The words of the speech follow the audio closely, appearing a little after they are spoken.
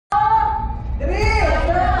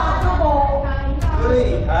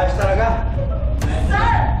ayos talaga.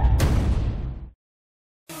 Sir!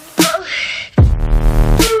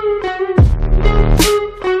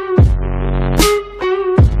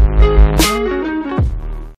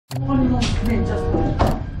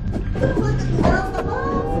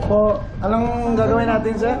 Po, anong gagawin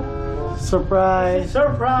natin, sir? Surprise!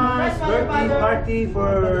 Surprise! Birthday party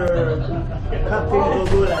for Katy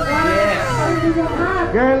Bugulan. Yes!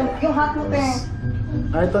 Girl! Yung hot mo, te.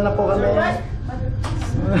 Ito na po kami.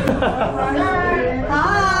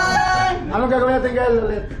 Hi! Anong gagawin natin, girl,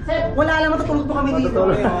 ulit? Wala lang, matutulog po kami dito.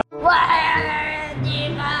 Matutulog.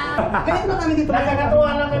 Kahit na kami dito. Nakakatuwa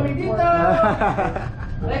lang kami dito.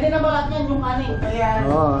 Pwede na ba lahat yan yung kanin? Ayan.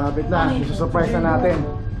 Oo, hapit na. Isusurprise na natin.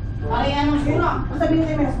 Pare, anong sura? Ang sabi ni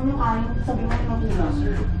Temes, kung yung kanin, sabi mo yung tuna.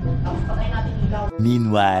 Tapos patay natin ilaw.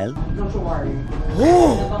 Meanwhile, Don't you worry.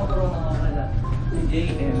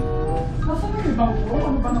 Nasa na yung bangko?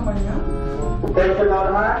 Ano ba naman yan? Attention na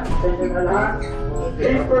lahat. Attention na lahat.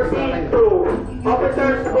 Please proceed to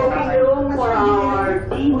officers smoking room for our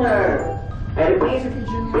dinner. And please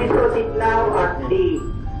proceed now at the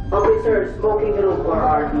officers smoking room for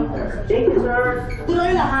our dinner. Thank you, sir.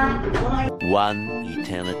 Tuloy lahat. one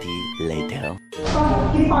eternity later.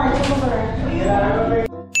 Kini-party mo, sir.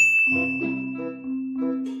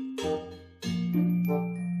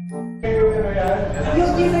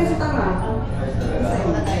 Yung dinner sa tanga.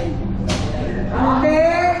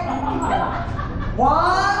 Okay. 1,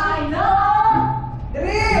 3.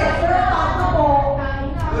 Sir, tatlo po.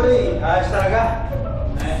 Uy, ayos talaga.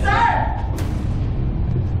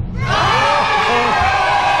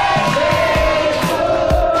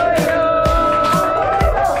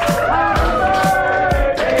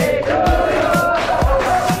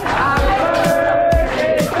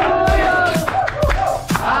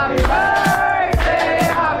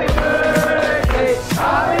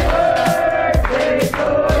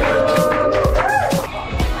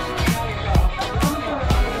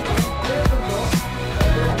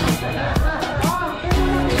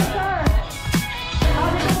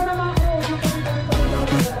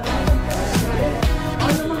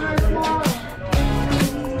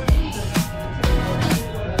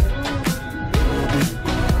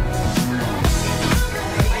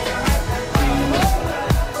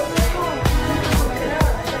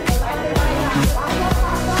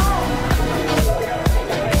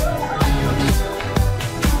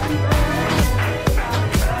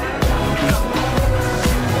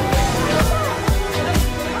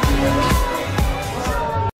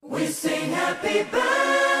 Happy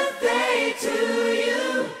birthday to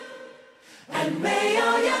you, and may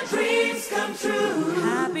all your dreams come true.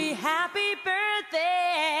 Happy, happy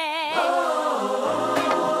birthday.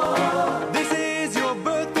 This is your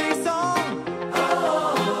birthday song.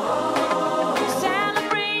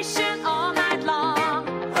 Celebration all night long.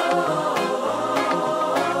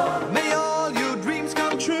 May all your dreams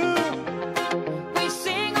come true. We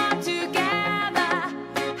sing all together.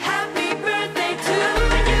 Happy birthday to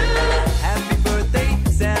you. Happy birthday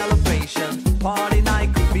celebration. Party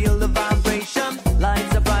night, could feel the vibration.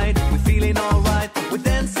 Lights are bright, we're feeling alright. We're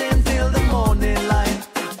dancing till the morning light.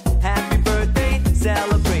 Happy birthday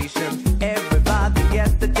celebration. Everybody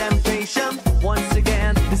get the temptation. Once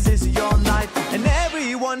again, this is your night, and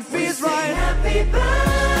everyone feels right. Happy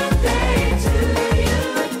birthday to you,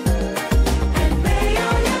 and may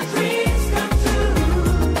all your dreams come true.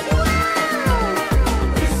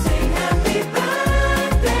 We sing happy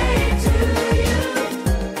birthday to you.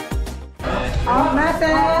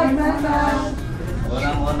 Message!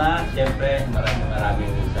 Unang-una, siyempre,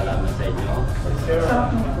 maraming salamat sa inyo.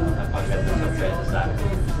 Napagandang sorpresa sa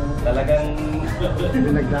akin. Talagang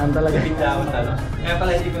Pinagdaan talaga. biglaan ano. Kaya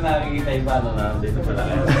pala hindi ko nakikita yung paano na dito pala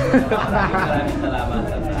kayo. Maraming salamat.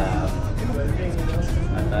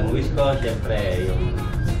 At ang wish ko, siyempre, yung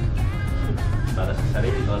para sa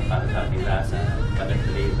sarili ko, para sa ating lahat,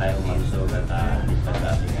 pag-actually tayong malusog at listas sa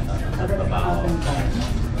ating sa trabaho.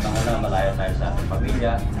 Unang-una, malaya tayo sa ating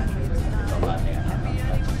pamilya. Ito ang ating anak.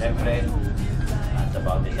 At siyempre, sa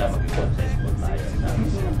bawat isa, maging successful tayo.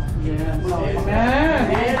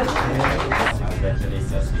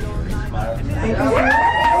 Congratulations si Richmar.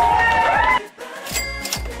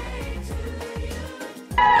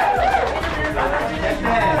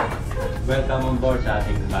 Welcome on board sa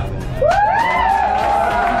ating bagong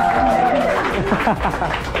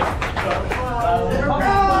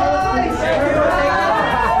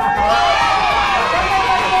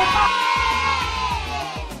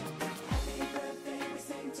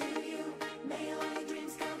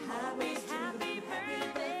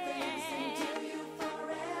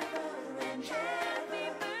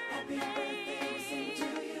Happy birthday, we sing to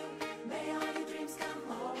you. May all your dreams come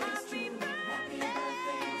true.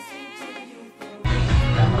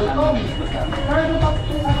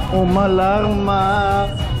 Umalarma,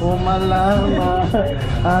 umalarma.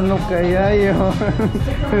 Ano kaya yun?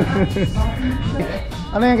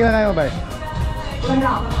 Ano yung kinakain mo ba? Yung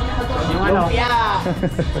ano?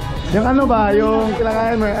 Yung ano ba? Yung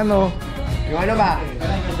kinakain mo yung ano? Yung ano ba?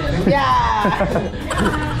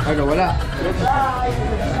 Ano, wala.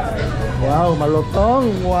 Wow,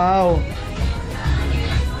 malutong. Wow.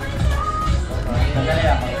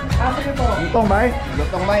 Lutong ba?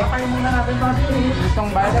 Lutong bay.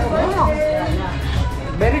 Lutong bay.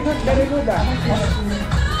 Very good ah.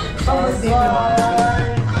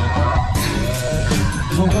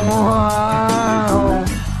 Wow.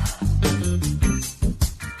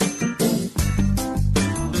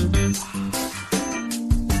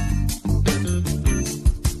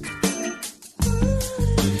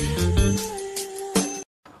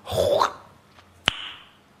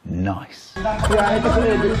 Nice. Kaya ito sa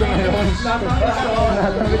edit ko ngayon.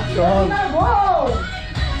 Natamit ko.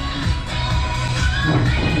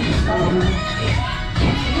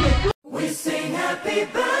 We sing happy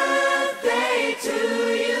birthday to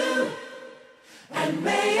you, and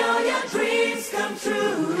may all your dreams come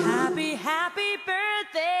true.